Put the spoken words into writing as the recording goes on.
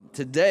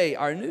Today,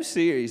 our new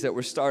series that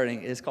we're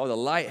starting is called The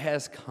Light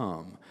Has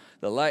Come.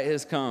 The light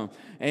has come,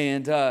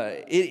 and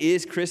it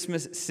is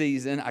Christmas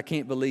season. I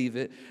can't believe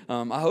it.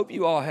 I hope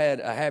you all had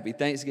a happy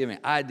Thanksgiving.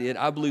 I did.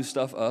 I blew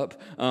stuff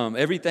up.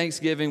 Every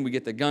Thanksgiving, we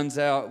get the guns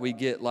out. We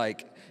get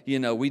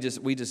we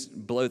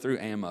just blow through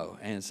ammo,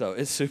 and so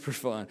it's super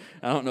fun.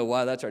 I don't know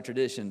why that's our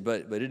tradition,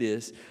 but it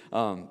is.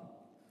 There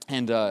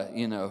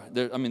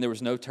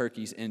was no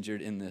turkeys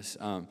injured in this.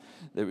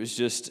 It was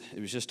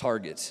just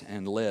targets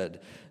and lead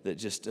that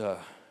just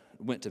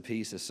went to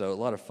pieces. So a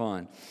lot of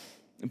fun,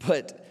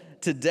 but.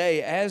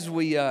 Today, as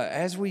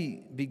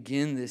we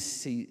begin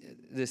this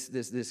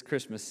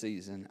Christmas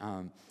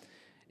season,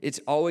 it's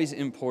always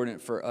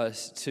important for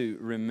us to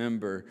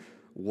remember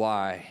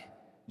why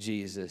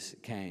Jesus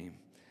came.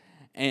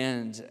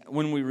 And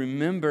when we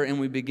remember and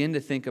we begin to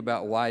think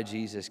about why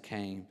Jesus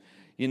came,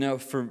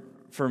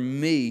 for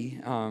me,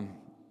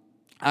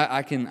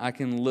 I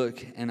can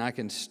look and I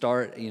can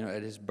start,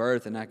 at his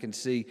birth, and I can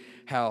see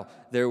how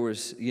there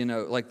was,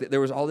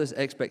 there was all this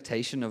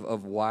expectation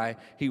of why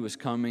he was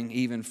coming,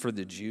 even for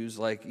the Jews,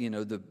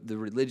 the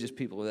religious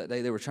people of that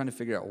day. They were trying to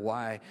figure out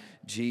why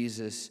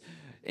Jesus,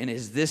 and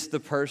is this the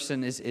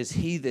person? Is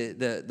he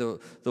the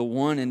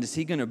one? And is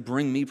he going to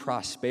bring me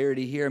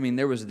prosperity here? I mean,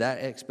 there was that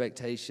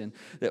expectation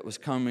that was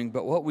coming.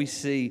 But what we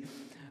see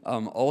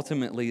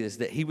ultimately is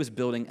that he was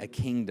building a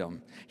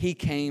kingdom. He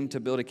came to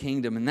build a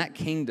kingdom, and that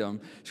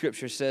kingdom,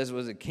 Scripture says,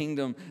 was a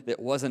kingdom that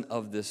wasn't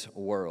of this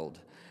world.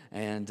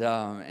 And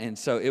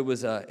so it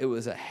was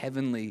a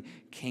heavenly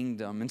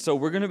kingdom. And so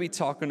we're going to be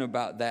talking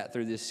about that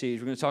through this series.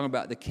 We're going to talk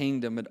about the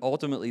kingdom, but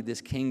ultimately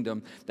this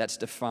kingdom that's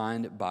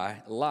defined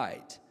by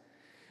light.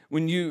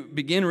 When you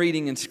begin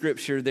reading in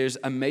Scripture, there's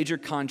a major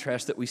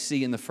contrast that we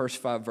see in the first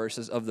 5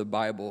 verses of the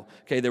Bible.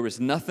 Okay, there was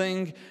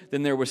nothing,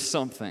 then there was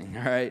something,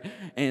 all right?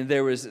 And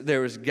there was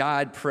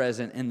God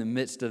present in the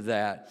midst of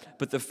that.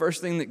 But the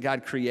first thing that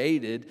God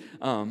created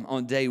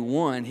on day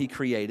 1, he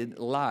created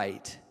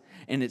light.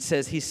 And it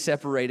says he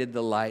separated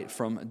the light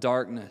from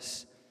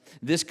darkness.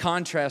 This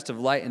contrast of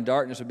light and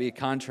darkness would be a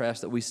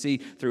contrast that we see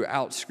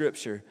throughout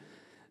Scripture.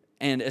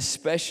 And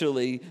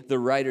especially the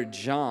writer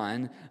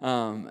John,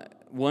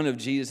 one of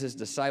Jesus'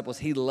 disciples,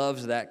 he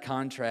loves that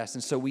contrast.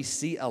 And so we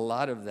see a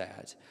lot of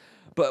that.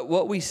 But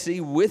what we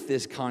see with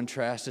this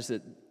contrast is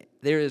that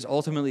there is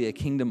ultimately a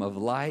kingdom of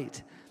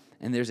light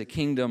and there's a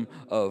kingdom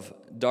of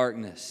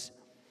darkness.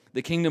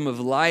 The kingdom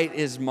of light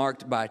is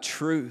marked by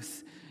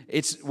truth.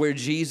 It's where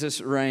Jesus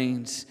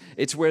reigns.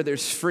 It's where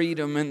there's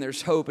freedom and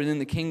there's hope. And in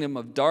the kingdom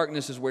of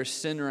darkness is where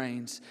sin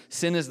reigns.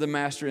 Sin is the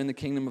master in the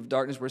kingdom of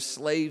darkness. We're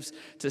slaves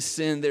to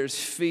sin.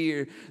 There's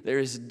fear. There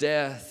is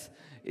death.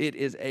 It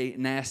is a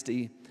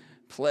nasty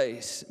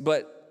place.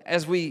 But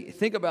as we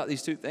think about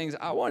these two things,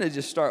 I want to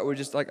just start with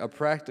just like a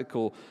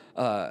practical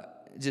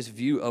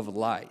view of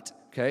light,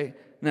 okay?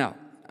 Now,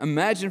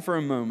 imagine for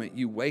a moment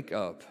you wake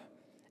up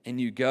and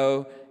you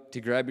go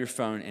to grab your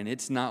phone and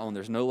it's not on.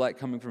 There's no light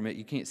coming from it.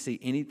 You can't see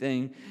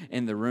anything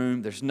in the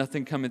room. There's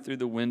nothing coming through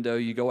the window.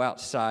 You go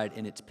outside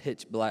and it's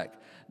pitch black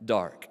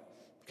dark,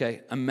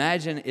 okay?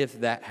 Imagine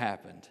if that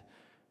happened,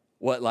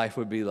 what life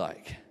would be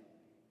like.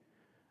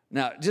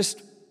 Now,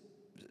 just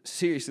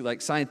seriously,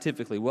 like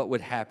scientifically, what would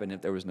happen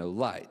if there was no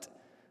light?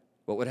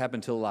 What would happen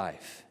to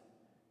life?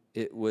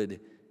 It would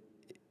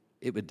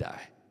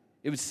die.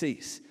 It would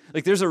cease.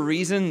 Like there's a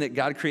reason that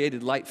God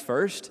created light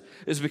first,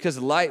 is because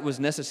light was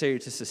necessary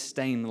to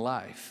sustain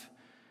life.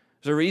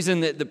 There's a reason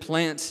that the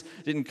plants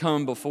didn't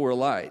come before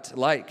light.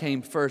 Light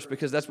came first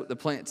because that's what the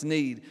plants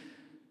need.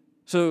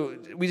 So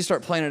we just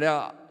start playing it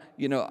out.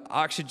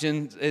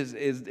 Oxygen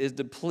is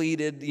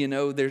depleted.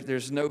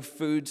 There's no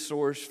food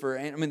source for.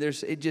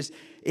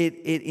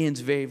 It ends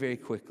very, very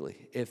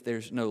quickly if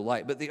there's no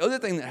light. But the other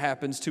thing that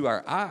happens to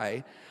our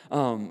eye,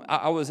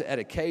 I was at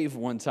a cave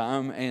one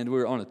time and we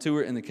were on a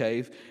tour in the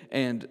cave,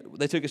 and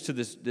they took us to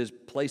this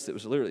place that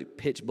was literally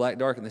pitch black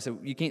dark, and they said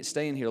you can't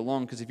stay in here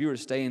long because if you were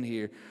to stay in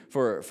here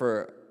for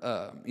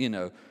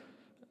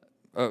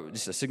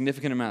just a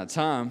significant amount of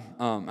time,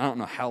 I don't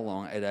know how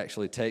long it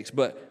actually takes,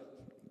 but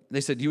they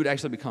said you would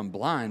actually become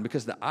blind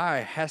because the eye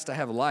has to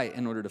have light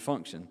in order to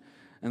function.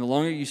 And the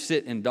longer you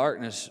sit in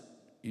darkness,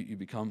 you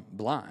become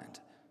blind.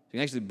 You can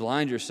actually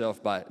blind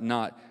yourself by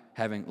not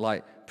having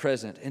light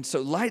present. And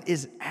so light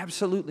is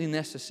absolutely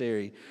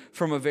necessary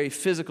from a very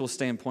physical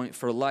standpoint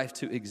for life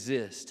to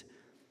exist.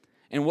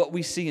 And what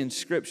we see in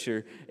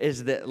Scripture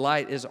is that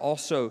light is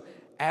also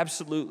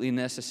absolutely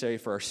necessary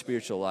for our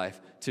spiritual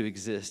life to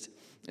exist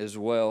as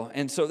well.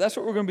 And so that's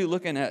what we're going to be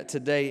looking at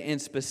today,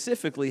 and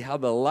specifically how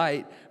the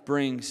light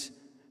brings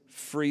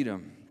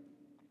freedom.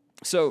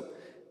 So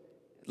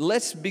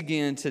let's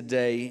begin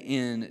today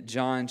in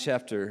John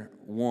chapter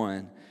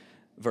 1,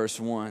 verse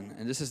 1.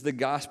 And this is the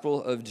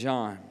Gospel of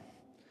John.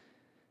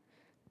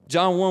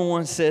 John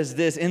 1:1 says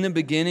this: "In the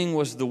beginning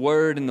was the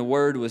Word, and the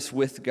Word was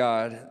with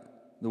God.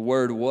 The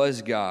Word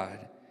was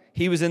God.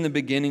 He was in the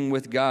beginning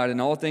with God, and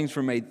all things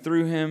were made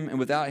through him, and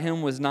without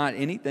him was not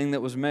anything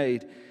that was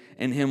made.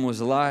 In him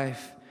was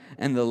life,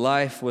 and the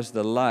life was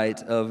the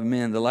light of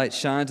men. The light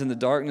shines in the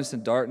darkness,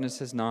 and darkness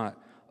has not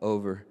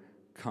overcome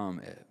overcome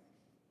it.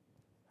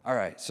 All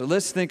right, so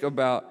let's think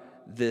about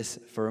this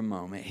for a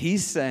moment.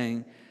 He's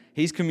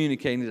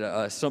communicating to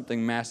us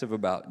something massive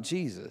about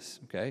Jesus,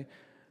 okay?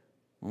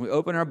 When we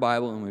open our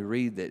Bible and we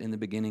read that in the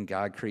beginning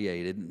God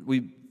created,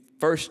 we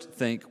first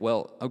think,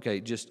 well, okay,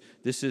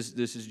 this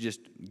is just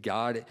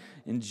God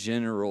in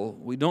general.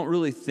 We don't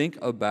really think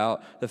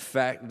about the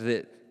fact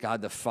that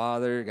God the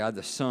Father, God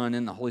the Son,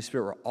 and the Holy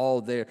Spirit were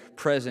all there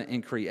present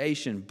in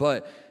creation.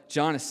 But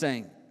John is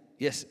saying,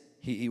 yes,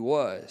 he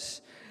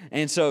was.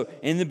 And so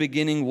in the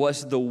beginning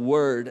was the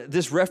Word.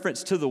 This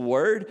reference to the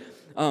Word,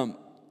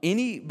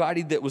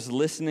 anybody that was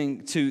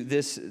listening to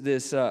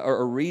this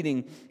or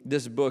reading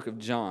this book of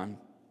John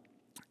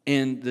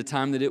in the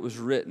time that it was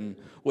written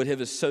would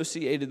have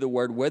associated the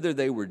Word, whether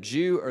they were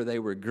Jew or they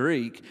were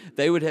Greek,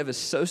 they would have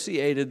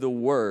associated the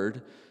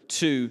Word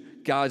to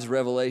God's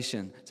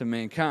revelation to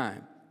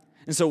mankind.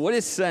 And so what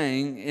it's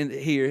saying in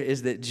here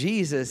is that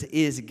Jesus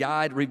is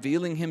God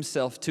revealing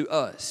himself to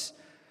us.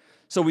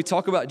 So we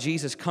talk about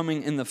Jesus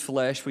coming in the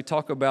flesh. We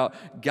talk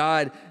about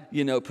God,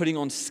 putting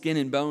on skin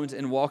and bones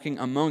and walking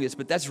among us.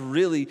 But that's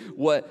really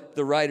what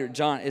the writer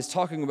John is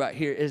talking about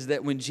here, is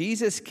that when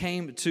Jesus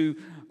came to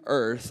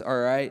earth, all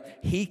right,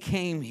 he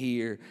came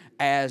here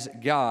as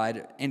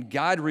God, and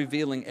God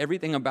revealing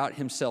everything about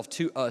himself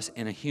to us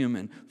in a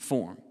human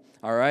form.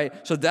 All right,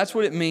 so that's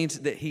what it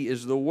means that he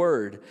is the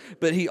Word.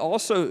 But he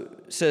also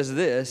says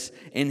this,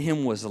 in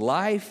him was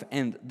life,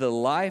 and the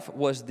life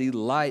was the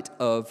light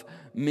of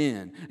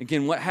men.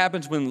 Again, what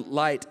happens when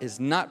light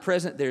is not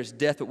present? There's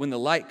death, but when the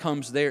light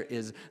comes, there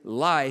is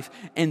life.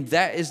 And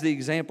that is the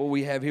example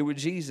we have here with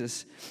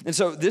Jesus. And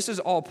so this is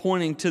all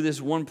pointing to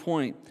this one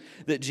point,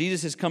 that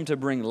Jesus has come to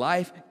bring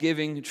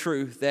life-giving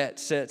truth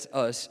that sets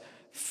us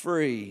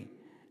free.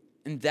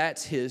 And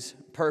that's his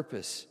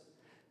purpose.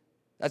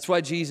 That's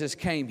why Jesus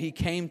came. He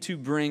came to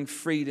bring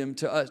freedom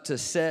to us, to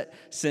set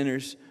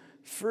sinners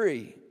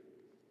free.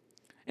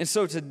 And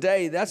so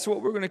today, that's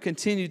what we're going to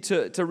continue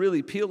to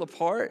really peel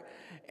apart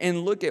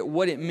and look at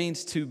what it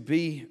means to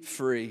be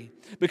free.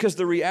 Because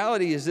the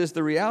reality is this,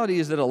 the reality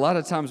is that a lot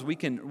of times we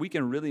can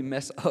really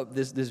mess up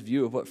this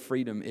view of what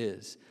freedom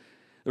is.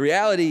 The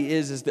reality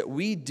is that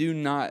we do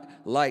not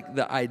like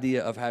the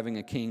idea of having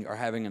a king or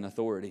having an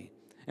authority.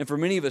 And for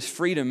many of us,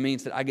 freedom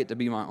means that I get to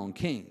be my own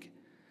king,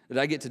 that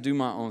I get to do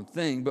my own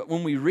thing. But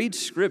when we read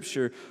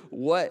Scripture,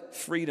 what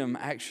freedom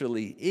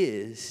actually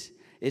is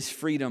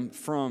freedom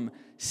from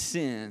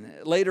sin.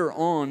 Later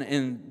on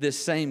in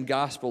this same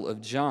Gospel of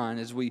John,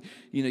 as you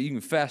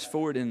can fast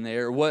forward in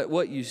there,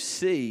 what you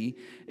see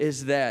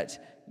is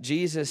that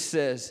Jesus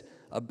says,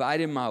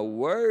 abide in my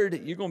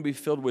word, you're going to be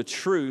filled with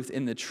truth,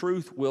 and the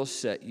truth will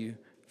set you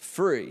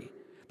free.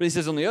 But he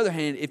says, on the other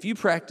hand, if you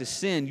practice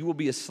sin, you will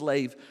be a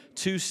slave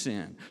to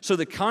sin. So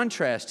the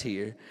contrast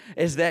here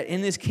is that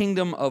in this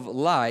kingdom of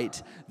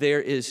light, there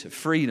is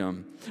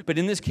freedom. But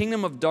in this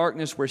kingdom of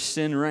darkness where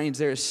sin reigns,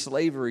 there is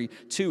slavery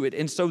to it.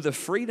 And so the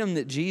freedom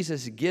that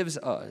Jesus gives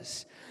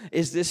us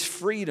is this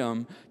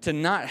freedom to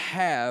not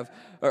have,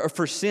 or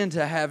for sin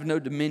to have no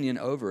dominion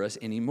over us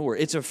anymore.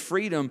 It's a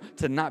freedom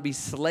to not be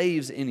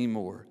slaves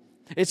anymore.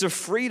 It's a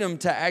freedom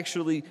to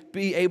actually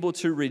be able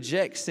to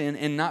reject sin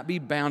and not be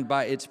bound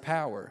by its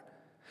power.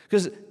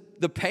 Because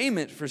the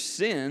payment for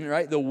sin,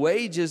 right, the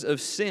wages of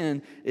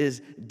sin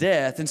is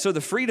death. And so the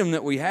freedom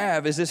that we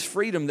have is this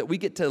freedom that we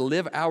get to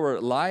live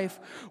our life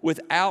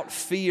without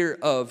fear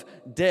of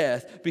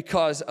death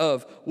because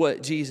of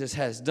what Jesus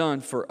has done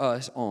for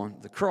us on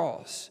the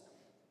cross.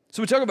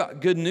 So we talk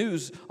about good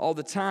news all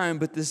the time,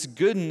 but this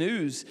good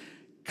news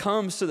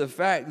comes to the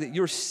fact that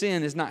your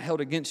sin is not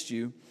held against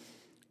you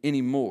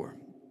anymore.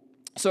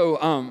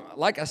 So,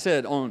 like I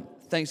said, on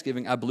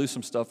Thanksgiving, I blew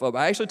some stuff up.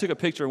 I actually took a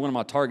picture of one of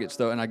my targets,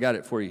 though, and I got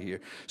it for you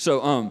here.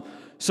 So, Mel,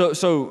 if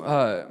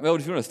you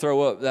want to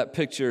throw up that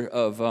picture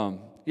of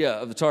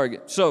the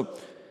target. So,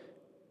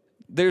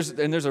 there's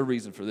a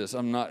reason for this.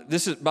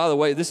 By the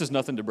way, this is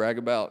nothing to brag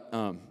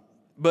about.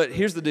 But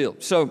here's the deal.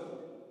 So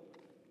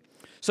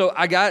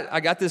I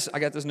got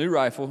this new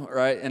rifle,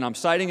 right, and I'm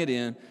sighting it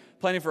in,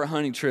 planning for a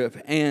hunting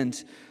trip, and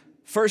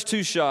first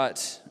two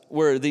shots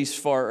were these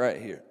far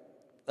right here.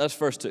 That's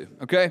first two,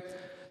 okay?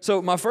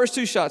 So my first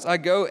two shots, I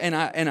go and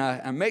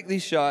I make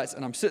these shots,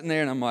 and I'm sitting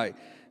there and I'm like,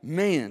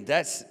 man,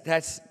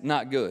 that's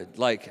not good.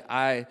 Like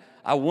I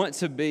want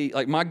to be,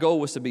 like my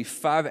goal was to be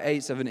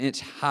 5/8 of an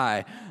inch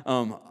high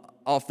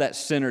off that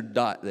center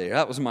dot there.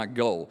 That was my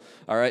goal,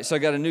 all right? So I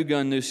got a new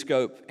gun, new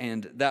scope,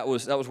 and that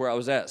was where I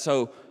was at.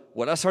 So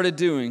what I started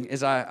doing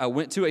is I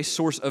went to a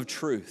source of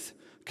truth,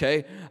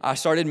 okay? I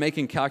started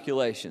making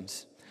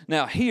calculations.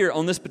 Now here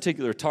on this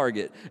particular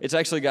target, it's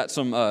actually got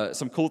some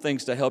cool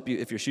things to help you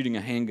if you're shooting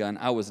a handgun.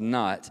 I was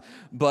not,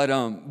 but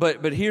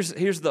here's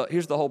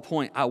the whole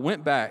point. I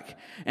went back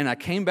and I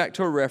came back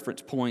to a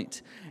reference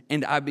point,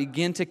 and I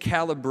began to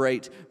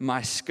calibrate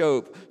my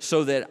scope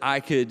so that I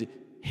could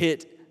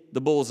hit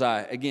the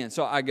bullseye again.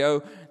 So I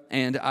go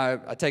and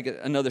I take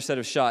another set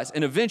of shots,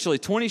 and eventually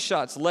 20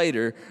 shots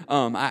later,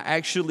 I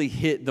actually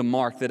hit the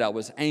mark that I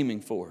was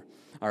aiming for.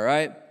 All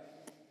right.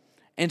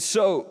 And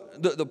so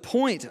the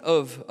point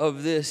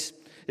of this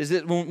is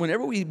that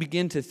whenever we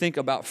begin to think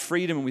about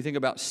freedom and we think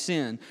about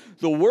sin,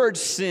 the word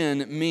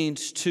sin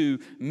means to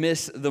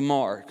miss the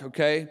mark,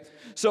 okay?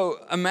 So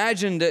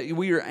imagine that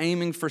we are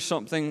aiming for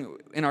something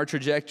in our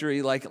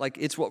trajectory, like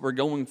it's what we're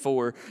going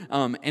for,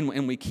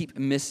 and we keep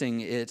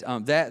missing it.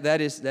 That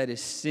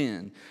is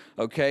sin,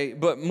 okay?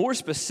 But more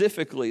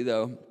specifically,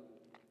 though,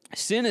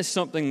 sin is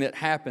something that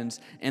happens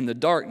in the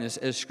darkness,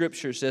 as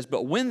Scripture says.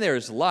 But when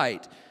there's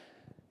light,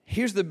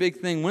 here's the big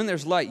thing. When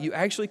there's light, you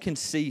actually can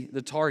see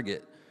the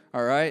target,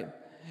 all right?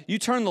 You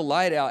turn the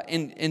light out,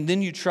 and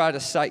then you try to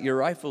sight your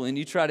rifle, and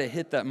you try to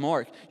hit that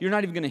mark. You're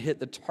not even going to hit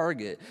the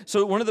target.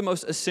 So one of the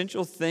most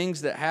essential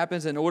things that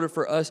happens in order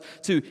for us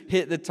to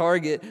hit the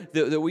target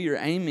that we are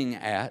aiming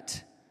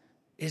at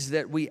is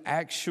that we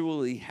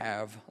actually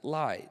have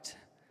light.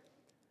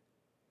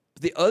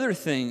 The other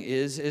thing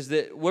is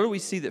that where do we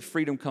see that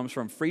freedom comes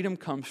from? Freedom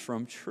comes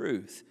from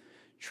truth.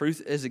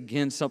 Truth is,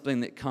 again,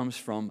 something that comes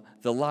from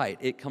the light.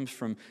 It comes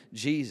from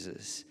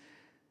Jesus.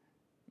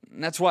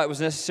 And that's why it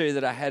was necessary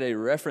that I had a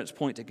reference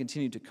point to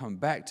continue to come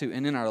back to.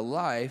 And in our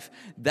life,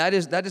 that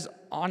is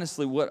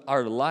honestly what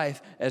our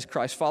life as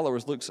Christ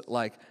followers looks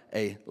like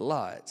a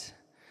lot.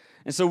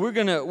 And so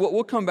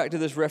we'll come back to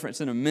this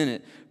reference in a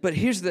minute. But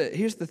here's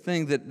the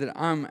thing that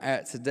I'm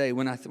at today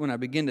when I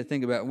begin to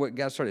think about what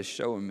God started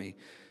showing me.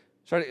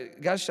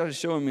 God started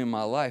showing me in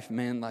my life,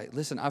 man, like,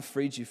 listen, I've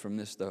freed you from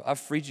this, though. I've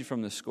freed you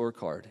from the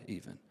scorecard,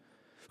 even.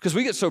 Because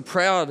we get so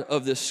proud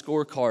of this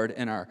scorecard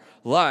in our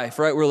life,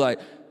 right? We're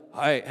like,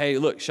 hey,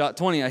 look, shot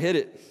 20, I hit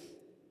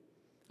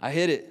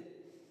it.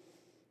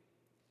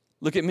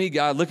 Look at me,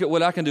 God. Look at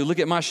what I can do. Look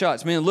at my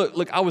shots. Man,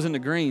 look, I was in the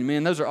green.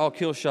 Man, those are all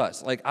kill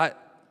shots.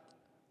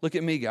 Look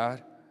at me,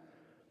 God.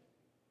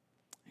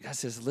 God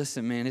says,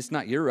 listen, man, it's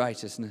not your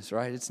righteousness,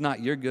 right? It's not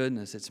your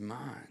goodness, it's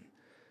mine.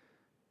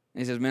 And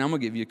he says, man, I'm going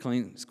to give you a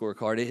clean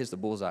scorecard. It hits the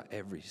bullseye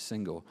every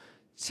single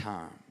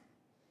time.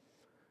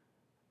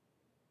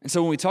 And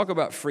so when we talk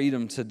about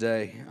freedom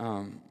today,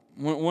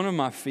 one of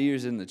my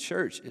fears in the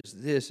church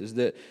is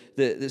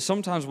that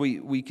sometimes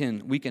we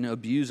can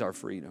abuse our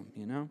freedom,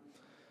 you know?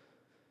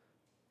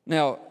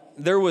 Now,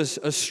 there was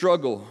a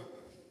struggle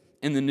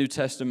in the New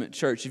Testament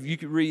church. If you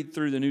could read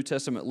through the New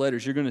Testament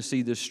letters, you're going to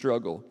see this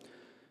struggle.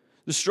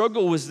 The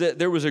struggle was that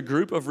there was a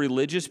group of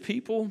religious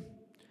people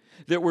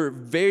that were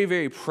very,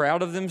 very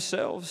proud of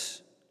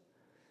themselves.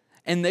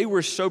 And they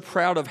were so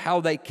proud of how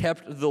they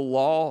kept the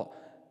law,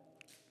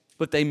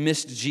 but they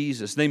missed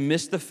Jesus. They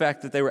missed the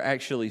fact that they were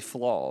actually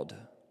flawed.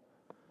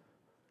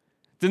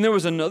 Then there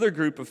was another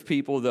group of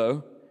people,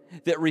 though,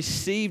 that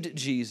received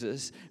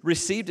Jesus,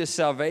 received His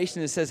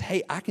salvation, and says,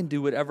 hey, I can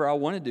do whatever I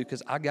want to do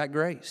because I got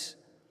grace.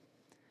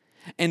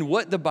 And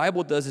what the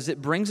Bible does is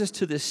it brings us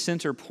to this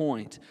center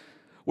point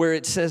where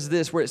it says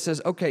this, where it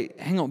says, okay,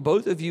 hang on,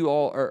 both of you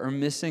all are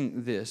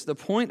missing this. The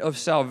point of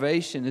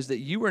salvation is that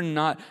you are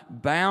not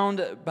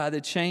bound by the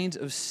chains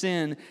of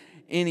sin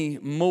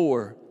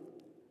anymore.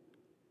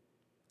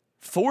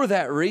 For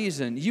that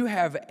reason, you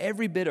have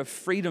every bit of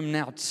freedom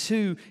now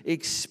to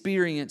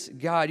experience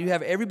God. You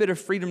have every bit of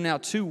freedom now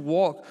to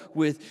walk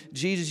with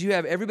Jesus. You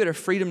have every bit of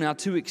freedom now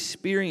to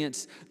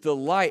experience the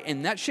light,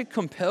 and that should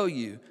compel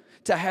you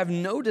to have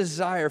no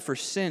desire for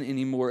sin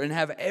anymore and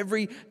have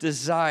every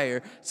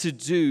desire to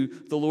do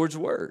the Lord's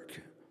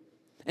work.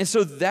 And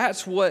so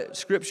that's what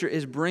Scripture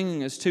is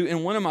bringing us to.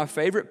 And one of my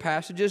favorite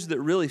passages that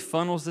really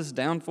funnels this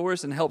down for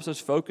us and helps us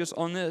focus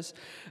on this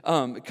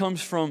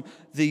comes from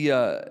the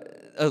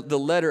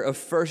letter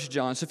of 1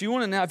 John. So if you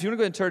want to go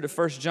ahead and turn to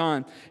 1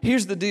 John,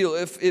 here's the deal.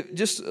 If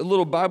just a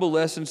little Bible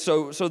lesson.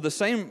 So the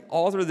same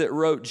author that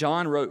wrote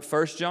John wrote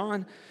 1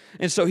 John.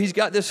 And so he's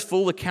got this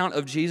full account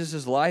of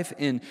Jesus' life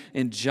in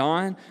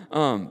John.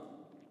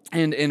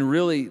 And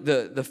really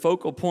the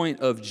focal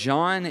point of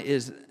John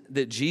is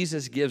that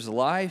Jesus gives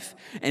life.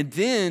 And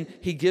then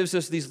he gives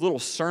us these little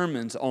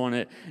sermons on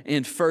it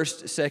in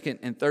 1st, 2nd,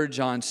 and 3rd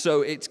John.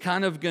 So it's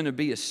kind of going to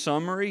be a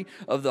summary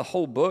of the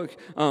whole book.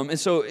 And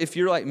so if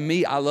you're like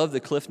me, I love the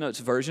Cliff Notes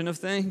version of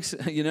things,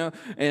 you know.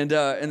 And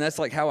that's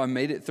like how I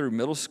made it through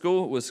middle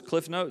school was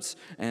Cliff Notes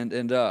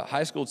and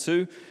high school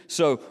too.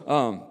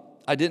 So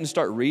I didn't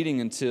start reading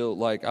until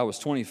like I was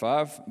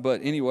 25,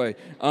 but anyway,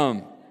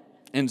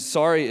 and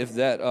sorry if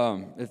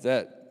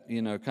that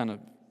you know kind of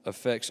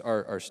affects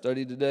our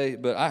study today,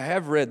 but I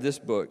have read this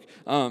book,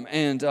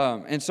 and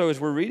so as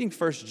we're reading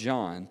 1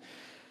 John,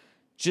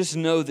 just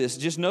know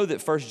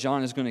that 1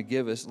 John is going to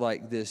give us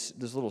like this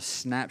little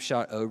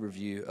snapshot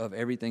overview of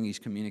everything he's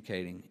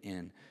communicating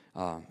in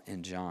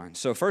John.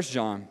 So 1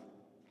 John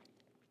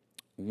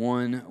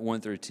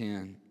 1 through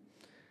 10.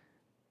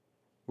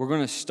 We're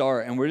going to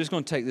start, and we're just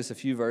going to take this a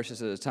few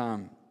verses at a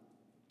time.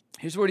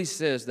 Here's what he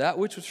says: that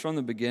which was from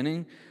the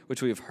beginning,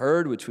 which we have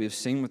heard, which we have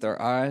seen with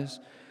our eyes,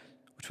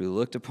 which we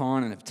looked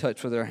upon and have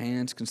touched with our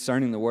hands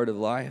concerning the word of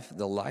life.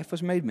 The life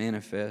was made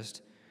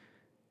manifest,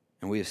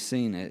 and we have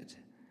seen it,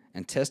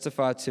 and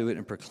testify to it,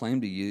 and proclaim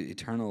to you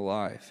eternal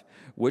life,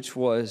 which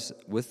was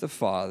with the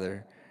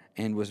Father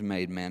and was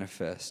made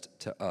manifest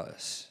to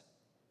us.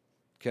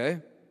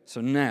 Okay? So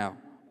now,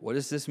 what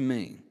does this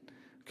mean?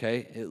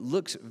 okay? It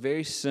looks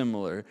very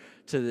similar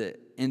to the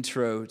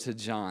intro to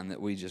John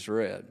that we just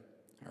read,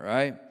 all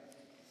right?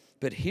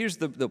 But here's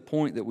the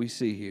point that we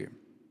see here,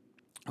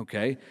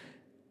 okay?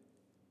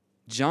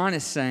 John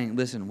is saying,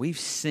 listen, we've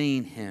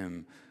seen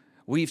him.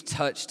 We've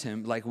touched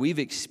him. Like, we've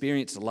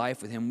experienced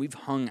life with him. We've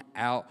hung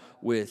out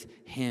with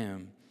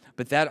him.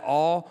 But that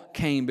all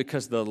came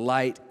because the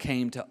light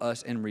came to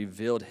us and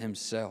revealed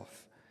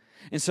himself.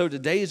 And so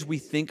today, as we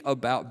think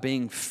about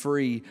being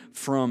free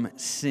from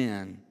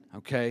sin,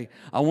 okay,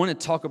 I want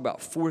to talk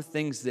about 4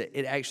 things that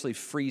it actually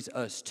frees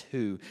us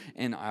to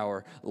in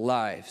our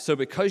life. So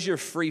because you're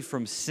free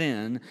from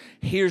sin,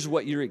 here's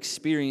what your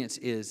experience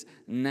is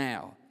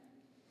now.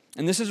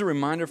 And this is a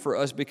reminder for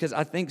us because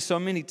I think so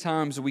many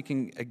times we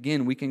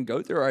can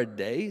go through our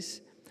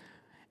days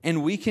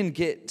and we can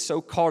get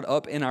so caught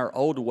up in our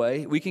old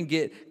way. We can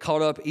get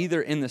caught up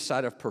either in the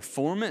side of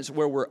performance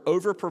where we're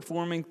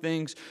overperforming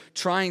things,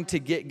 trying to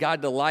get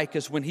God to like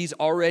us when he's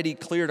already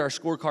cleared our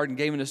scorecard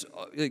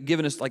and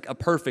given us like a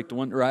perfect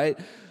one, right?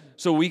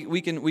 So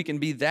we can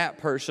be that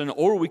person,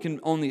 or we can,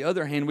 on the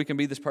other hand, we can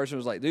be this person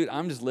who's like, dude,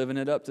 I'm just living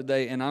it up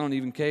today and I don't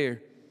even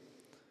care.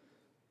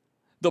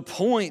 The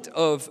point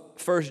of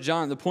 1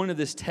 John, the point of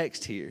this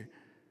text here,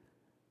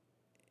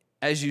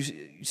 as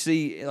you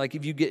see, like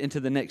if you get into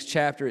the next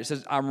chapter, it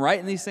says, I'm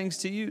writing these things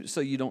to you so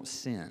you don't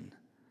sin.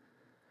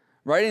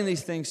 Writing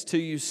these things to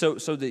you so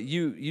that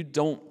you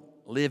don't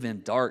live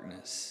in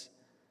darkness.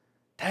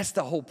 That's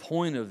the whole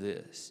point of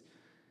this.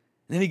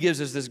 And then he gives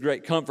us this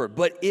great comfort.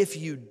 But if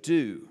you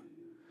do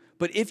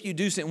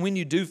sin, when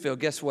you do fail,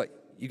 guess what?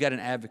 You got an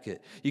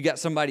advocate. You got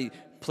somebody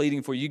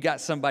pleading for you. You got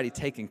somebody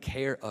taking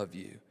care of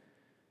you.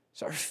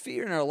 So our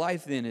fear in our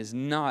life then is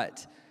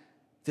not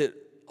that,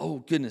 oh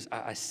goodness,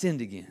 I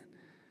sinned again.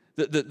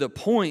 The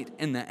point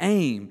and the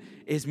aim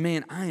is,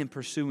 man, I am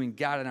pursuing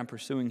God and I'm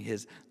pursuing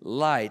his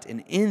light.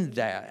 And in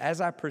that, as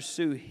I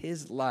pursue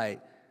his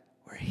light,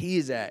 where he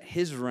is at,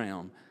 his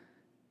realm,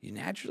 you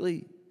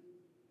naturally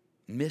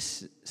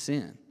miss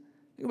sin.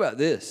 Think about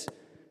this.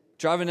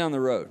 Driving down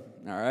the road,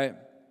 all right?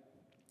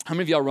 How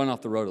many of y'all run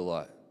off the road a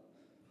lot?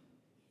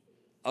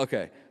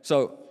 Okay,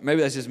 so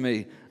maybe that's just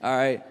me, all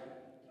right?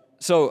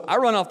 So I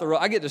run off the road.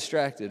 I get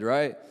distracted,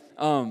 right?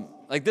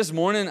 Like this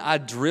morning, I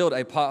drilled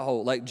a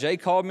pothole. Like Jay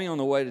called me on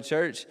the way to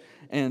church.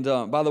 And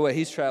by the way,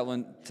 he's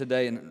traveling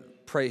today, and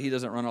pray he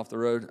doesn't run off the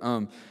road.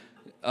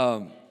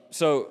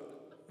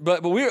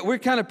 But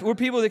we're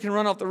people that can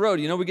run off the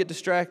road. You know, we get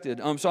distracted.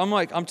 So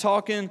I'm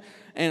talking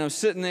and I'm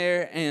sitting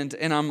there and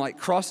I'm like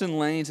crossing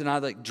lanes and I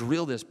like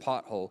drill this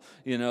pothole,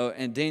 you know,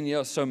 and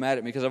Danielle's so mad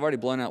at me because I've already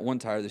blown out one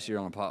tire this year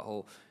on a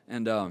pothole.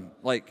 And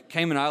like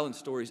Cayman Island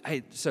stories.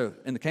 Hey, so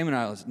in the Cayman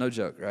Islands, no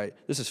joke, right?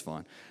 This is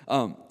fun.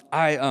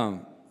 I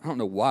don't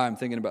know why I'm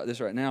thinking about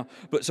this right now,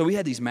 but so we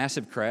had these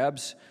massive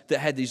crabs that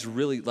had these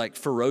really like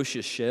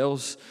ferocious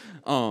shells.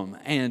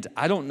 And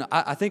I don't know,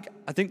 I think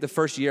the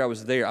first year I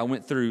was there, I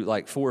went through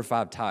like 4 or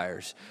 5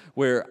 tires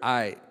where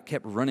I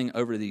kept running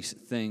over these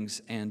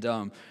things. And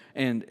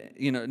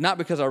you know, not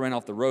because I ran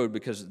off the road,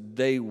 because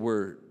they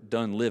were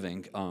done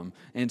living.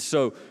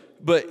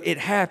 But it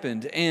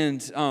happened.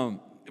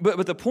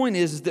 But the point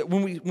is that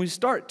when we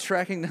start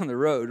tracking down the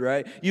road,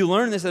 right, you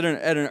learn this at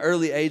an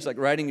early age, like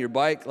riding your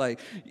bike, like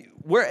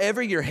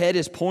wherever your head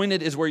is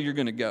pointed is where you're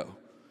going to go.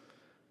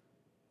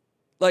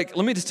 Like,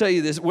 let me just tell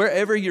you this,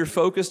 wherever you're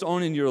focused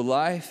on in your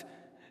life,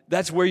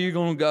 that's where you're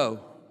going to go.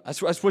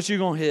 That's what you're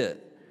going to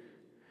hit.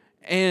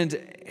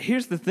 And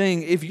here's the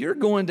thing, if you're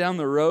going down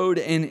the road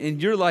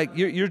and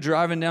you're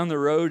driving down the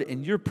road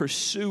and you're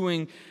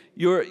pursuing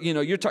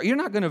you're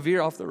not going to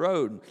veer off the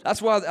road.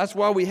 That's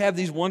why we have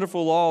these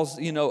wonderful laws,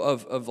 you know,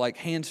 of like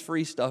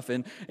hands-free stuff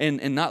and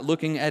not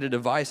looking at a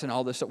device and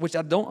all this stuff, which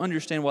I don't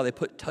understand why they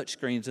put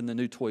touchscreens in the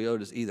new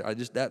Toyotas either.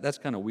 That's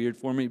kind of weird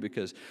for me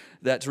because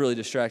that's really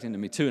distracting to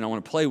me too, and I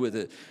want to play with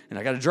it, and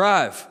I got to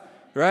drive,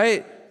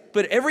 right?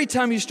 But every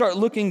time you start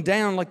looking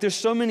down, like there's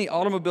so many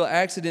automobile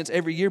accidents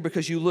every year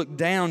because you look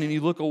down and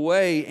you look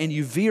away and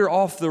you veer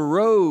off the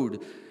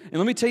road. And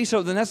let me tell you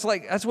something,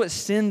 that's what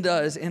sin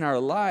does in our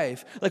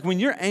life. Like when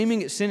you're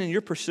aiming at sin and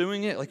you're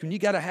pursuing it, like when you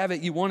got to have it,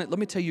 you want it, let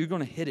me tell you, you're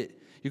going to hit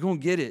it. You're going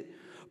to get it.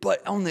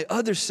 But on the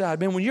other side,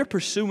 man, when you're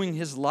pursuing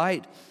his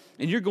light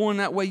and you're going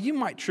that way, you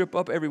might trip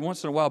up every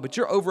once in a while, but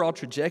your overall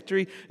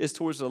trajectory is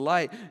towards the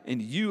light,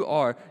 and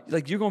you're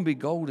going to be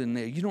golden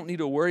there. You don't need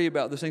to worry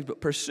about those things, but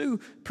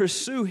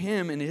pursue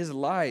him and his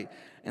light.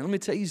 And let me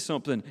tell you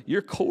something,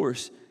 your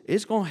course,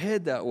 it's going to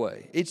head that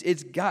way.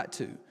 It's got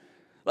to.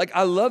 Like,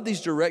 I love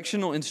these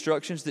directional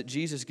instructions that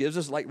Jesus gives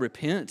us, like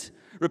repent.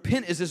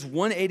 Repent is this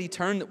 180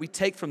 turn that we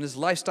take from this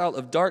lifestyle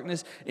of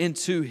darkness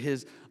into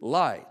his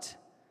light.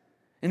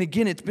 And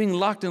again, it's being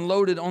locked and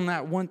loaded on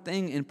that one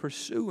thing and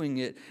pursuing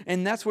it.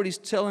 And that's what he's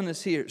telling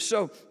us here.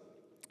 So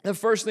the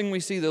first thing we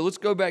see, though, let's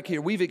go back here.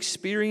 We've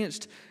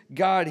experienced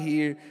God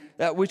here,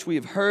 that which we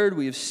have heard,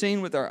 we have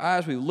seen with our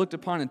eyes, we've looked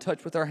upon and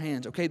touched with our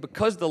hands. Okay,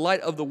 because the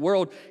light of the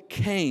world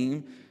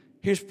came.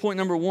 Here's point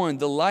number 1.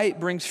 The light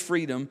brings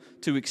freedom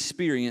to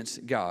experience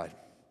God.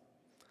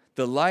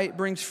 The light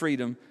brings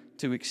freedom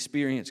to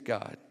experience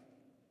God.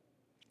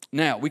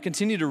 Now, we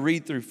continue to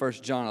read through 1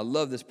 John. I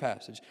love this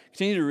passage.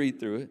 Continue to read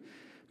through it,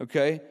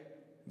 okay?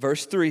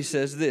 Verse 3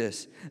 says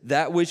this,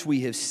 that which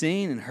we have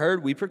seen and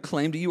heard we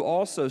proclaim to you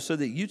also, so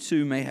that you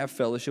too may have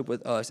fellowship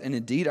with us. And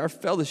indeed, our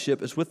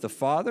fellowship is with the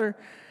Father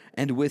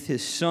and with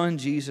his Son,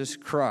 Jesus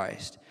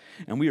Christ.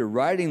 And we are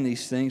writing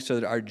these things so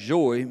that our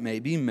joy may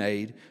be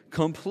made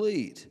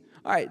complete.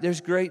 All right,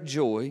 there's great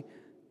joy.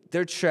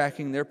 They're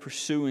tracking, they're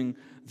pursuing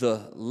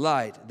the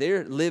light.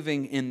 They're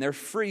living in their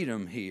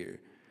freedom here,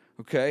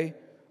 okay?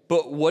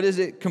 But what has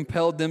it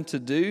compelled them to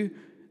do?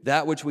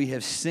 That which we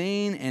have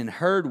seen and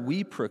heard,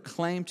 we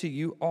proclaim to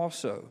you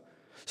also.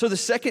 So the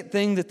second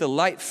thing that the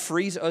light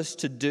frees us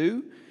to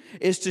do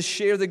is to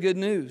share the good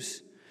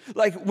news.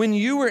 Like when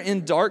you were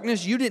in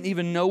darkness, you didn't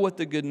even know what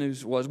the good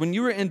news was. When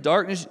you were in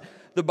darkness,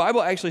 the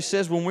Bible actually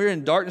says when we're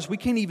in darkness, we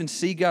can't even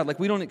see God. Like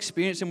we don't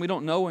experience him, we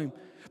don't know him.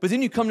 But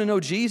then you come to know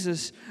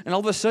Jesus, and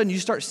all of a sudden you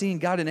start seeing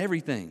God in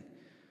everything.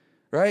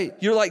 Right?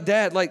 You're like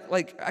Dad,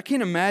 like I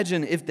can't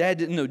imagine if Dad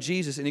didn't know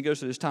Jesus and he goes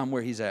through this time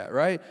where he's at,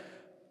 right?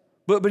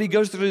 But he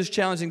goes through this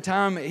challenging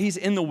time. He's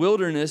in the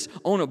wilderness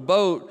on a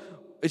boat,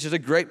 which is a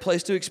great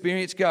place to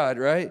experience God,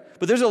 right?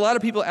 But there's a lot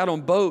of people out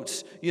on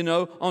boats,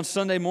 on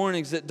Sunday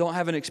mornings that don't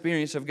have an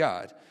experience of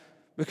God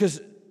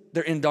because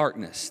they're in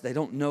darkness. They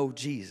don't know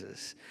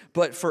Jesus.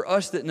 But for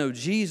us that know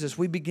Jesus,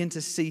 we begin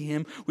to see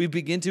him. We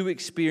begin to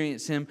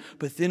experience him.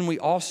 But then we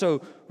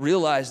also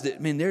realize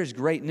that, there's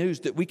great news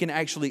that we can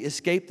actually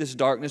escape this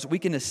darkness. We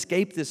can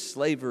escape this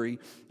slavery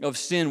of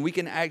sin. We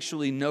can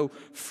actually know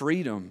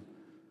freedom.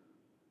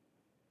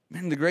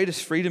 The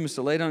greatest freedom is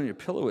to lay down on your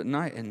pillow at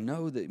night and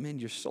know that,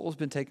 your soul's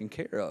been taken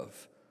care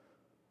of.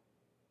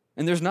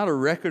 And there's not a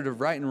record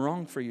of right and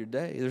wrong for your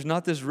day. There's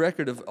not this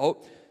record of,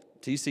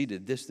 TC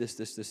did this.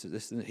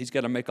 He's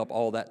got to make up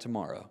all that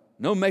tomorrow.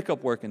 No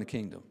makeup work in the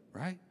kingdom,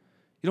 right?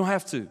 You don't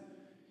have to. You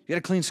got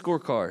a clean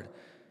scorecard.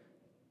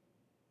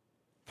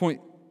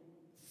 Point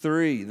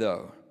 3,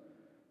 though.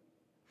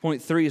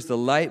 Point 3 is the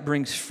light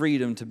brings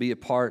freedom to be a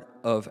part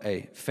of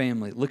a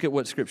family. Look at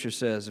what Scripture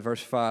says,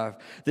 verse 5.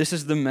 This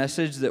is the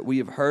message that we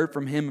have heard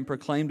from him and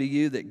proclaimed to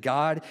you, that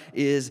God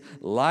is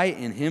light.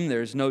 In him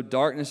there is no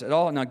darkness at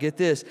all. Now get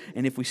this.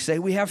 And if we say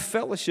we have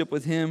fellowship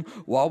with him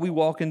while we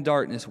walk in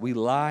darkness, we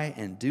lie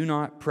and do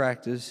not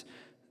practice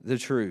the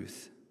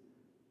truth.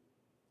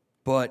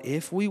 But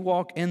if we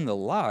walk in the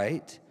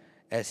light,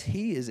 as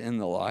he is in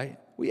the light,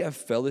 we have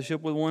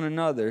fellowship with one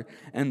another,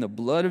 and the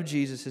blood of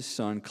Jesus, his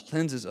Son,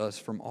 cleanses us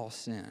from all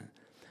sin.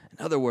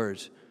 In other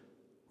words,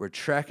 we're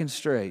tracking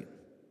straight.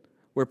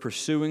 We're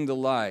pursuing the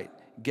light.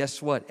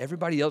 Guess what?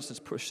 Everybody else that's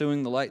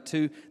pursuing the light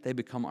too, they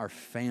become our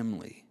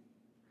family.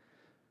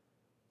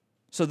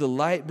 So the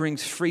light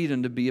brings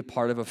freedom to be a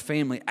part of a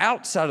family.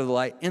 Outside of the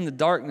light, in the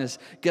darkness,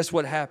 guess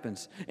what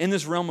happens? In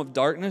this realm of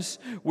darkness,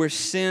 where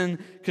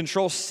sin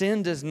controls,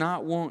 sin does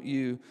not want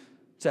you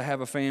to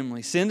have a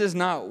family. Sin does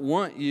not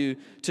want you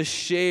to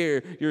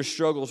share your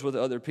struggles with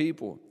other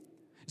people.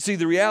 See,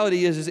 the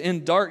reality is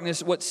in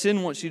darkness, what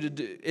sin wants you to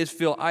do is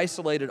feel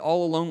isolated,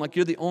 all alone, like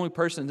you're the only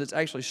person that's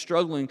actually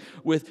struggling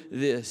with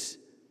this.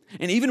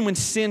 And even when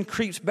sin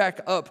creeps back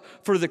up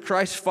for the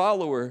Christ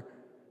follower,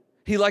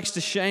 he likes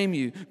to shame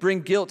you, bring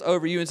guilt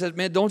over you, and says,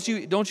 don't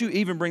you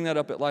even bring that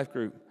up at Life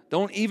Group.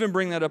 Don't even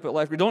bring that up at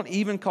Life Group. Don't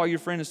even call your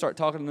friend and start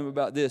talking to them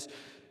about this,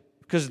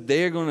 because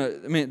they're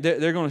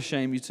gonna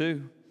shame you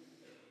too.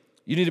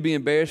 You need to be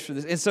embarrassed for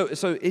this. And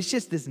so it's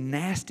just this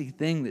nasty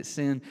thing that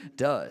sin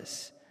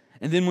does.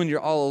 And then when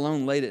you're all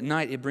alone late at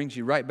night, it brings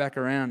you right back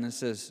around and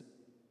says,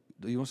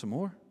 do you want some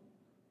more?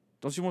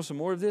 Don't you want some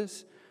more of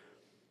this?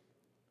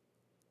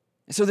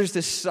 And so there's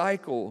this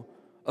cycle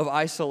of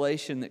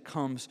isolation that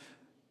comes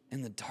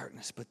in the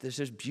darkness. But there's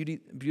this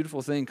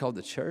beautiful thing called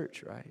the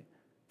church, right?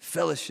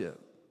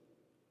 Fellowship,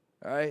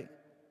 right?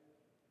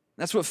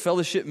 That's what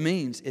fellowship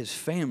means, is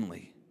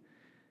family.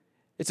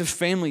 It's a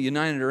family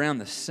united around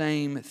the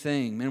same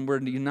thing.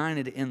 We're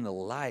united in the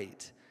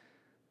light.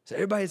 So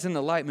everybody that's in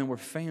the light, we're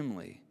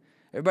family.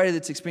 Everybody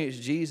that's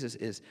experienced Jesus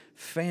is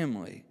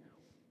family.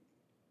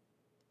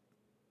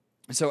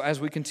 And so as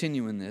we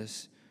continue in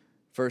this,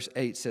 verse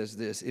 8 says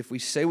this, if we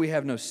say we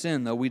have no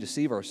sin, though, we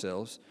deceive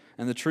ourselves,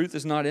 and the truth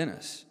is not in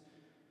us.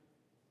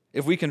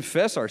 If we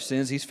confess our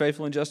sins, he's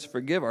faithful and just to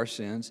forgive our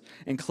sins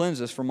and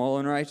cleanse us from all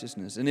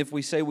unrighteousness. And if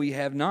we say we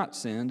have not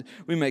sinned,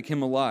 we make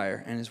him a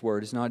liar, and his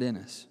word is not in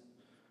us.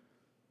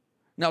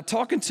 Now,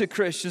 talking to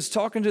Christians,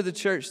 talking to the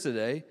church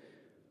today,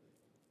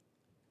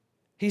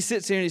 he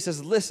sits here and he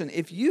says, listen,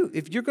 if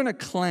you're going to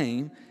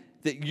claim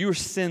that you're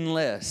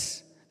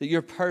sinless, that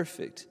you're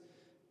perfect,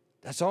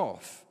 that's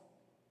off.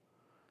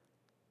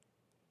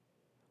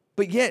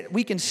 But yet,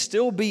 we can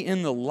still be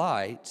in the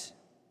light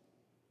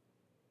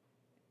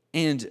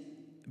and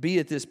be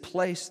at this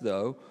place,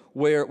 though,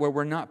 where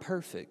we're not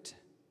perfect.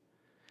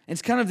 And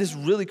it's kind of this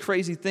really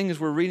crazy thing as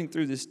we're reading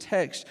through this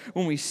text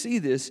when we see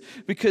this,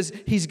 because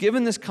he's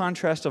given this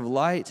contrast of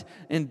light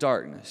and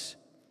darkness.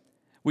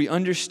 We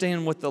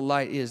understand what the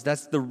light is.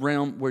 That's the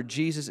realm where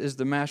Jesus is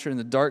the master, and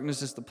the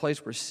darkness is the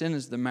place where sin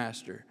is the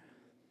master.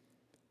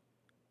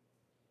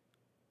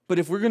 But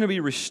if we're going to be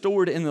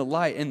restored in the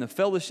light and the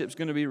fellowship's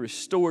going to be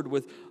restored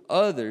with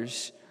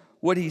others,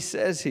 what he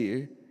says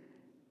here,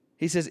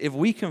 he says, if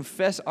we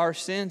confess our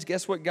sins,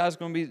 guess what God's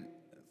going to be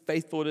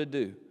faithful to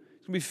do?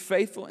 He's going to be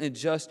faithful and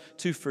just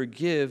to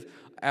forgive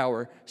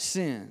our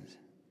sins.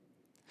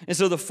 And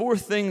so the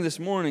fourth thing this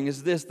morning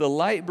is this: the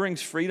light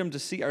brings freedom to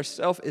see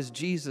ourselves as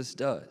Jesus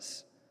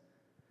does.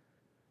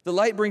 The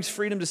light brings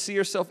freedom to see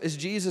ourselves as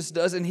Jesus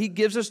does, and he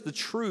gives us the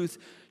truth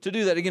to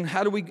do that. Again,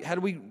 how do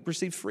we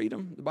receive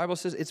freedom? The Bible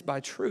says it's by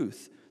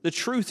truth. The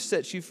truth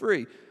sets you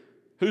free.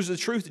 Who's the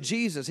truth?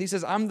 Jesus. He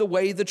says, I'm the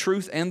way, the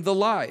truth, and the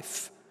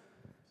life.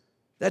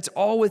 That's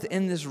all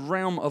within this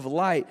realm of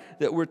light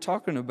that we're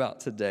talking about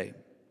today.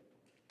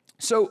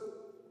 So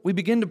we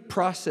begin to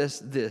process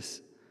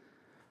this.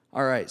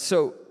 All right,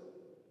 so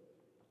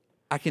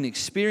I can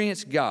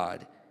experience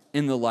God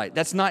in the light.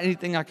 That's not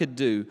anything I could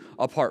do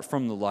apart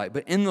from the light.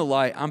 But in the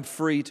light, I'm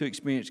free to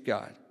experience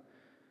God.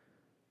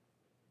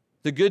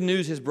 The good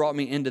news has brought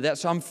me into that.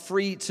 So I'm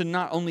free to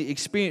not only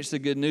experience the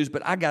good news,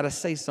 but I got to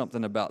say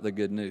something about the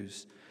good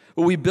news.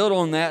 Well, we build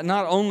on that.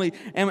 Not only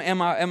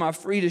am I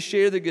free to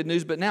share the good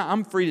news, but now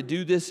I'm free to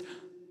do this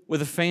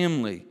with a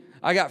family.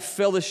 I got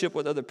fellowship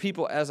with other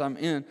people as I'm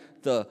in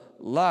the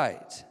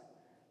light.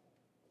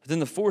 But then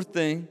the fourth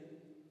thing,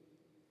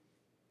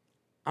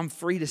 I'm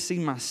free to see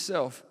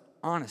myself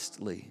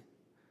honestly.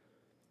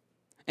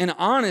 And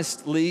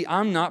honestly,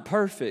 I'm not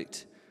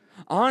perfect.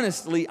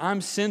 Honestly,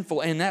 I'm sinful,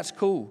 and that's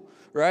cool,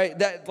 right?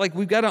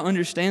 We've got to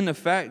understand the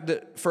fact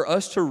that for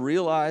us to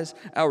realize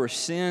our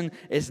sin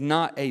is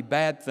not a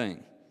bad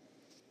thing.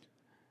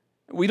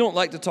 We don't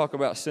like to talk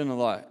about sin a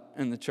lot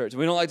in the church.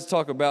 We don't like to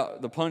talk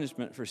about the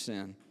punishment for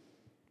sin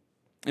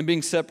and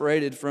being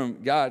separated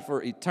from God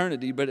for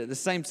eternity. But at the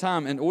same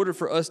time, in order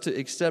for us to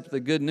accept the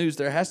good news,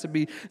 there has to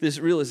be this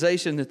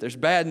realization that there's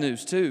bad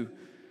news too.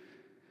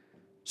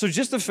 So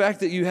just the fact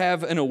that you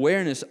have an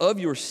awareness of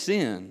your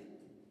sin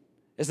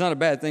is not a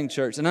bad thing,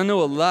 church. And I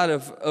know a lot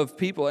of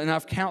people, and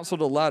I've counseled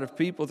a lot of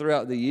people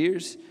throughout the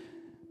years,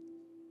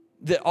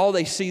 that all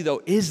they see,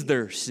 though, is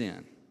their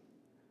sin.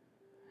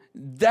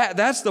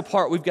 That's the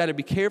part we've got to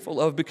be careful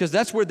of, because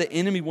that's where the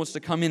enemy wants to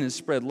come in and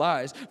spread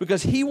lies,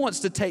 because he wants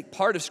to take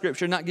part of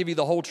Scripture and not give you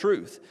the whole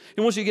truth.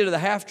 He wants you to get to the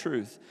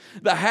half-truth.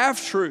 The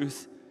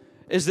half-truth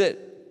is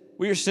that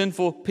we are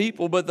sinful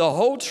people, but the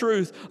whole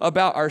truth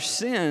about our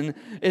sin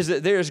is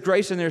that there is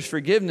grace and there's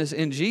forgiveness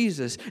in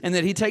Jesus, and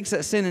that he takes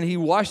that sin and he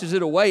washes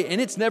it away, and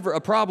it's never a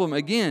problem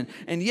again.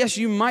 And yes,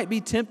 you might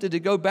be tempted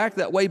to go back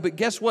that way, but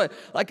guess what?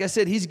 Like I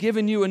said, he's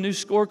given you a new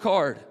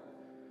scorecard.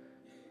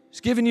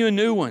 He's given you a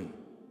new one.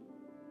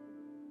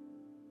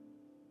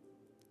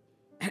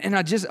 And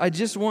I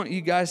just want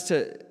you guys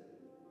to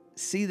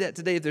see that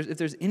today. If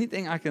there's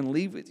anything I can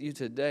leave with you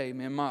today,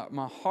 man,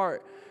 my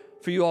heart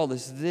for you all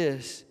is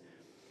this.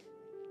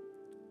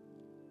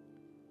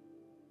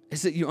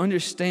 Is that you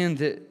understand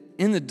that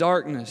in the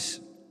darkness,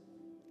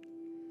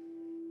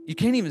 you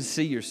can't even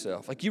see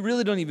yourself. Like, you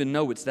really don't even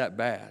know it's that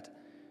bad.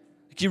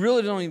 Like, you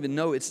really don't even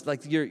know it's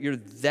like you're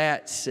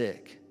that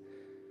sick.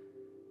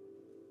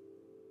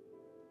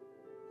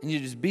 And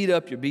you're just beat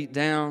up, you're beat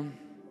down.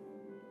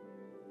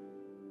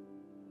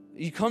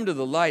 You come to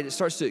the light, it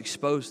starts to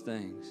expose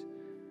things.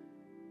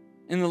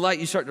 In the light,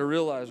 you start to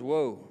realize,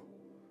 whoa,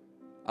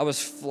 I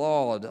was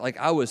flawed. Like,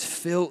 I was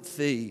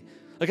filthy.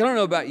 Like, I don't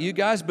know about you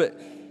guys, but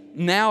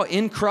now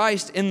in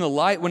Christ, in the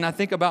light, when I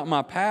think about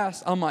my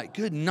past, I'm like,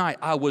 good night,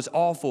 I was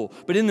awful.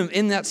 But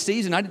in that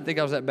season, I didn't think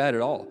I was that bad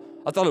at all.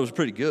 I thought it was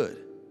pretty good.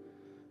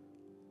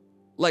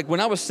 Like, when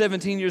I was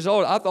 17 years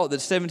old, I thought that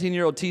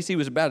 17-year-old TC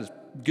was about as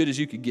good as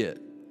you could get.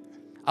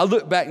 I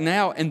look back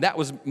now, and that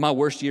was my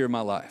worst year of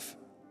my life.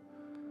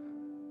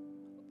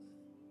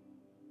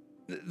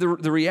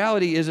 The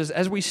reality is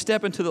as we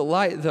step into the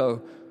light,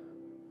 though,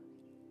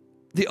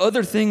 the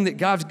other thing that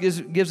God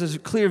gives us a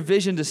clear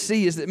vision to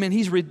see is that, man,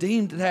 he's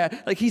redeemed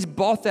that. Like, he's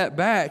bought that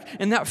back.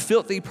 And that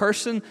filthy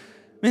person,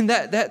 man,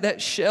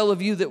 that shell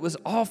of you that was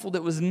awful,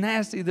 that was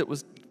nasty, that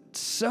was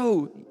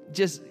so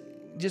just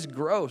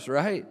gross,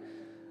 right?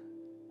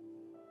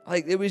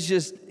 Like, it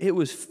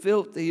was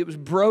filthy. It was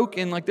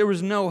broken. Like, there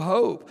was no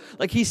hope.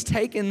 Like, he's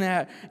taken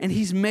that and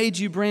he's made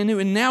you brand new.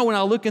 And now when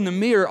I look in the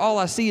mirror, all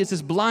I see is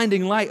this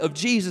blinding light of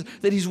Jesus,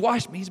 that he's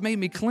washed me. He's made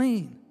me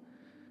clean.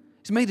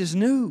 He's made us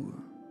new.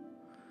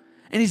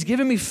 And he's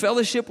given me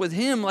fellowship with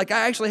him. Like,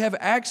 I actually have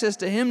access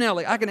to him now.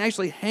 Like, I can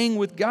actually hang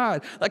with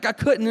God. Like, I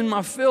couldn't in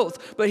my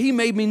filth, but he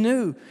made me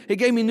new. He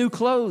gave me new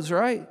clothes,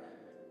 right?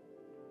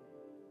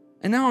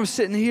 And now I'm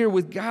sitting here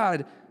with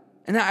God,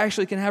 and I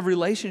actually can have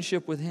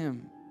relationship with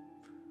him.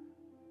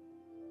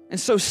 And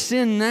so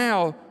sin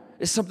now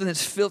is something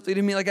that's filthy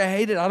to me. Like, I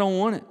hate it. I don't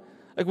want it.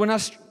 Like, when I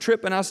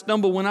trip and I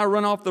stumble, when I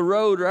run off the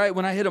road, right?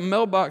 When I hit a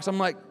mailbox, I'm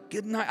like,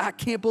 good night. I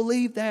can't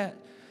believe that.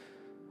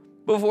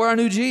 Before I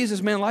knew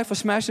Jesus, man, life was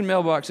smashing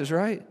mailboxes,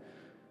 right?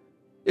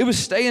 It was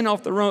staying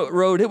off the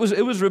road. It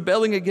was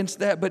rebelling against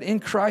that. But in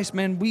Christ,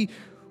 man,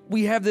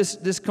 we have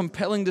this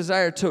compelling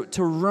desire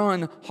to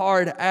run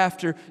hard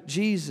after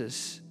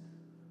Jesus.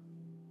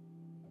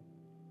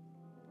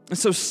 And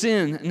so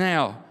sin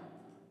now,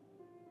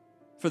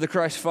 for the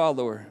Christ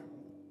follower,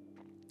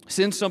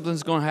 sin,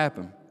 something's going to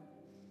happen.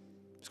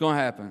 It's going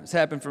to happen. It's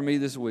happened for me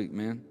this week,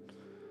 man.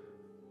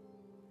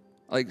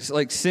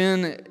 Like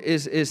sin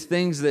is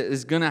things that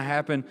is going to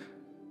happen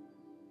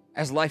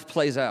as life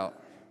plays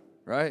out,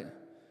 right?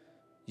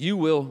 You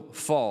will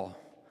fall.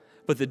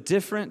 But the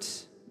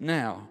difference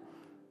now,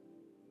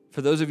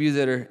 for those of you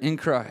that are in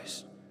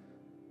Christ,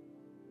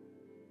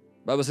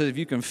 the Bible says if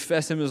you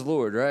confess Him as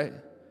Lord, right?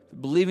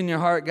 Believe in your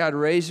heart God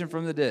raised Him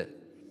from the dead.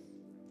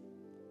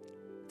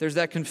 There's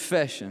that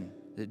confession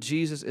that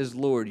Jesus is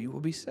Lord, you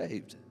will be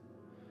saved.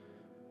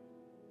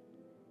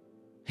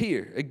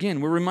 Here,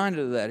 again, we're reminded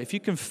of that. If you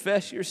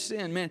confess your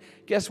sin, man,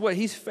 guess what?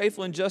 He's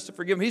faithful and just to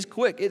forgive them. He's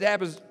quick. It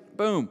happens,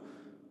 boom,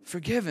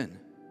 forgiven.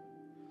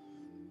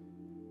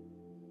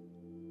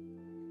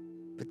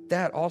 But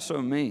that also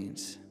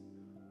means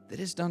that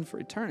it's done for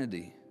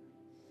eternity.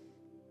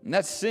 And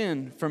that's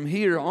sin from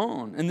here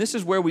on. And this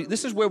is where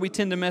we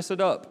tend to mess it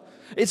up.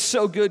 It's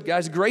so good,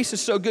 guys. Grace is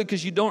so good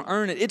because you don't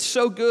earn it. It's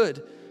so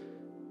good.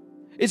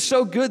 It's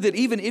so good that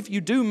even if you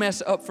do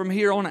mess up from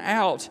here on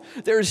out,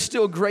 there is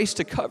still grace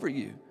to cover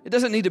you. It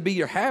doesn't need to be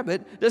your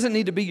habit. It doesn't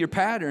need to be your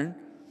pattern.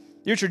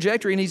 Your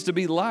trajectory needs to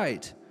be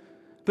light.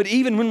 But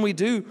even when we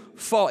do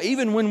fall,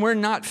 even when we're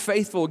not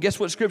faithful, guess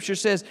what Scripture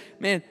says?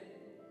 Man,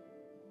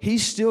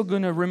 He's still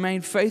going to remain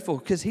faithful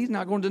because He's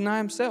not going to deny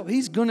Himself.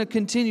 He's going to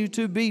continue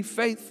to be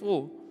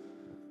faithful.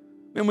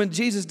 And when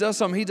Jesus does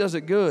something, He does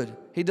it good.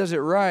 He does it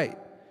right.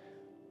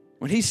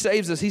 When He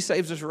saves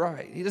us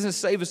right. He doesn't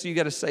save us so you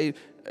got to save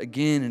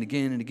again and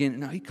again and again.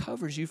 No, He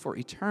covers you for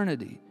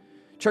eternity.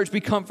 Church,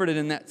 be comforted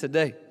in that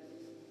today.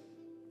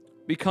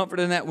 Be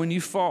comforted in that when you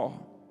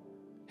fall.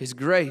 His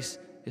grace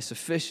is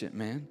sufficient,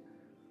 man.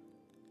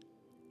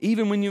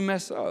 Even when you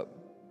mess up.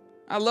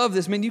 I love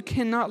this, man. You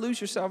cannot lose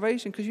your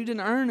salvation because you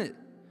didn't earn it.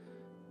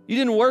 You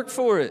didn't work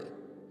for it.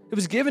 It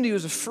was given to you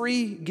as a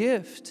free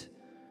gift.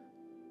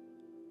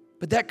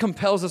 But that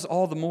compels us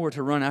all the more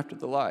to run after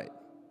the light.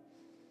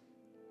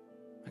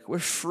 Like we're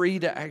free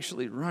to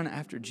actually run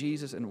after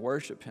Jesus and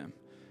worship Him.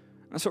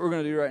 That's what we're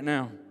going to do right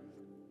now.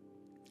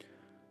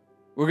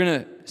 We're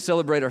going to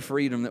celebrate our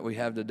freedom that we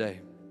have today.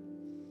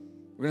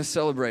 We're going to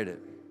celebrate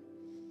it.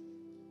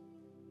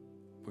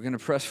 We're going to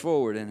press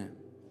forward in it.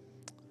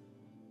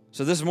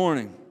 So this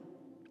morning,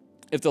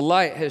 if the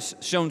light has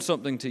shown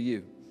something to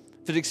you,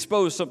 if it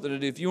exposed something to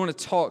do, if you want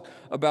to talk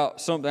about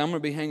something, I'm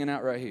going to be hanging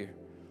out right here.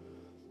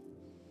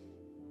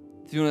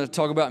 If you want to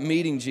talk about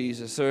meeting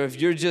Jesus, or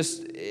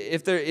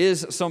if there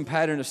is some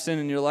pattern of sin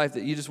in your life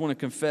that you just want to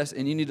confess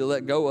and you need to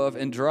let go of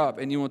and drop,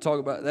 and you want to talk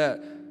about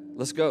that,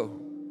 let's go.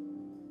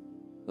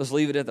 Let's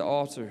leave it at the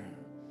altar.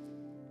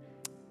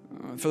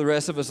 For the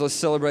rest of us, let's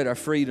celebrate our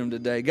freedom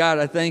today. God,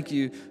 I thank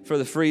you for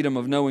the freedom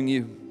of knowing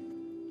you.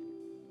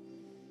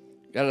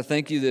 God, I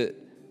thank you that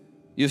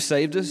you've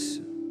saved us.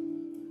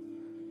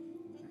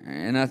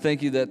 And I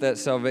thank you that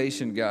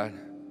salvation, God,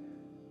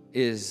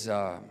 is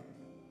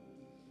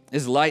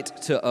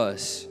light to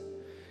us.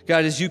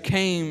 God, as you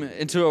came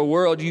into a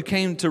world, you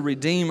came to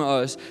redeem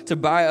us, to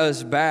buy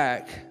us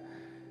back.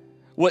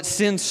 What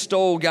sin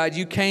stole, God,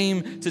 you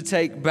came to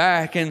take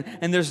back, and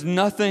there's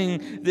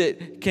nothing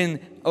that can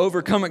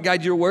overcome it.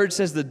 God, your word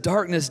says the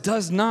darkness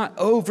does not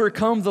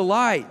overcome the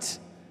light.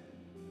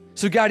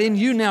 So God, in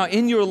you now,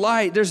 in your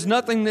light, there's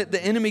nothing that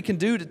the enemy can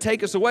do to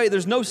take us away.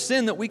 There's no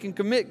sin that we can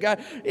commit,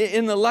 God,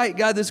 in the light,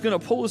 God, that's going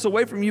to pull us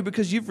away from you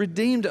because you've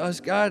redeemed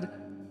us, God.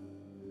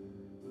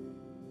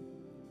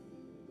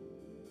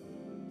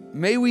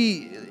 May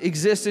we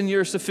exist in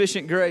your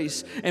sufficient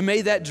grace, and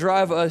may that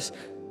drive us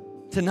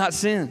to not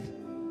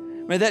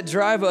sin. May that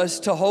drive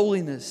us to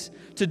holiness,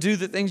 to do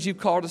the things you've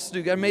called us to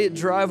do. God, may it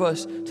drive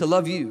us to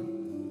love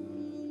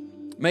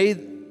you. May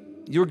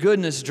your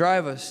goodness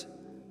drive us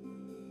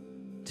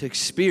to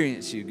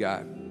experience you,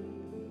 God.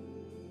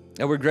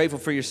 And we're grateful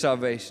for your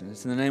salvation.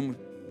 It's in the name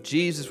of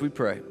Jesus we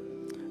pray.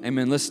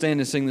 Amen. Let's stand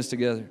and sing this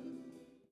together.